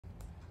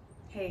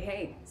Hey,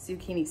 hey,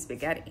 zucchini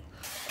spaghetti.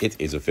 It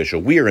is official.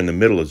 We are in the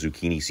middle of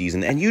zucchini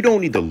season, and you don't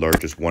need the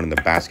largest one in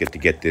the basket to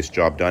get this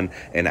job done.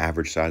 An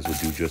average size will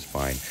do just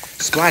fine.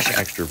 Splash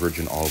extra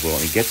virgin olive oil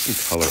and get some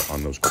color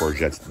on those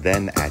courgettes,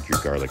 then add your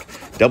garlic.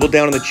 Double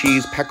down on the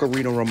cheese,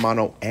 pecorino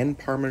romano, and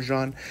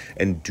parmesan,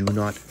 and do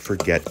not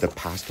forget the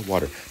pasta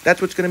water.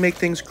 That's what's going to make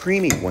things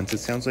creamy. Once it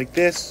sounds like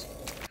this,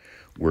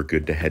 we're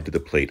good to head to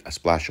the plate. A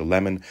splash of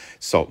lemon,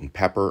 salt and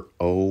pepper.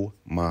 Oh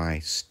my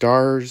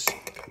stars,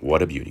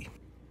 what a beauty.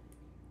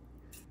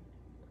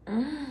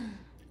 Mm.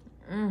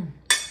 Mm.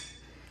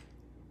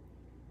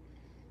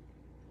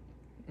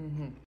 Mm-hmm.